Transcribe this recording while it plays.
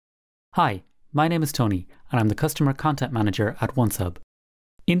Hi, my name is Tony, and I'm the Customer Content Manager at OnceHub.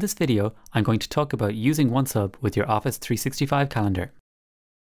 In this video, I'm going to talk about using OnceHub with your Office 365 calendar.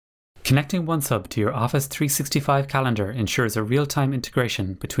 Connecting OnceHub to your Office 365 calendar ensures a real-time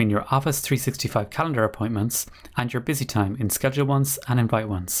integration between your Office 365 calendar appointments and your busy time in ScheduleOnce and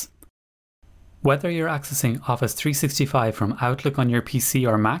InviteOnce. Whether you're accessing Office 365 from Outlook on your PC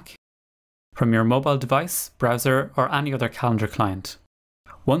or Mac, from your mobile device, browser, or any other calendar client,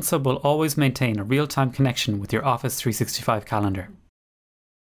 OnceHub will always maintain a real-time connection with your Office 365 calendar.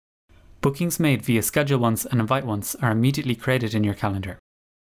 Bookings made via ScheduleOnce and InviteOnce are immediately created in your calendar.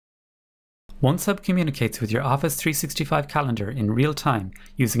 OnceHub communicates with your Office 365 calendar in real time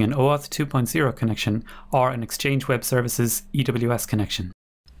using an OAuth 2.0 connection or an Exchange Web Services EWS connection.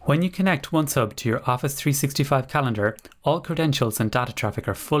 When you connect OnceHub to your Office 365 calendar, all credentials and data traffic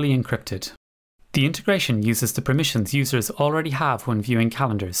are fully encrypted. The integration uses the permissions users already have when viewing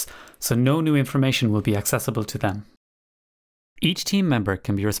calendars, so no new information will be accessible to them. Each team member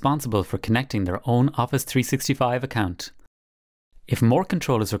can be responsible for connecting their own Office 365 account. If more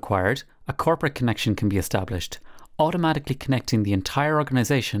control is required, a corporate connection can be established, automatically connecting the entire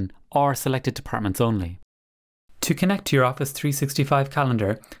organization or selected departments only. To connect to your Office 365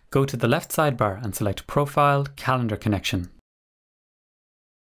 calendar, go to the left sidebar and select Profile Calendar Connection.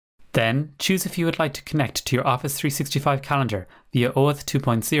 Then, choose if you would like to connect to your Office 365 calendar via OAuth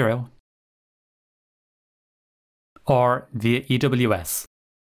 2.0 or via EWS.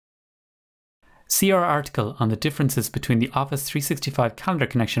 See our article on the differences between the Office 365 calendar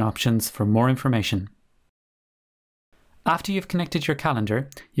connection options for more information. After you've connected your calendar,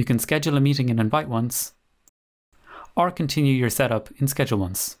 you can schedule a meeting in InviteOnce or continue your setup in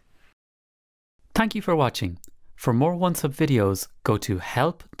ScheduleOnce. Thank you for watching. For more OnceHub videos, go to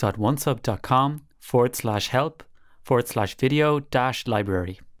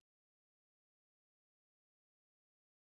help.oncehub.com/help/video-library.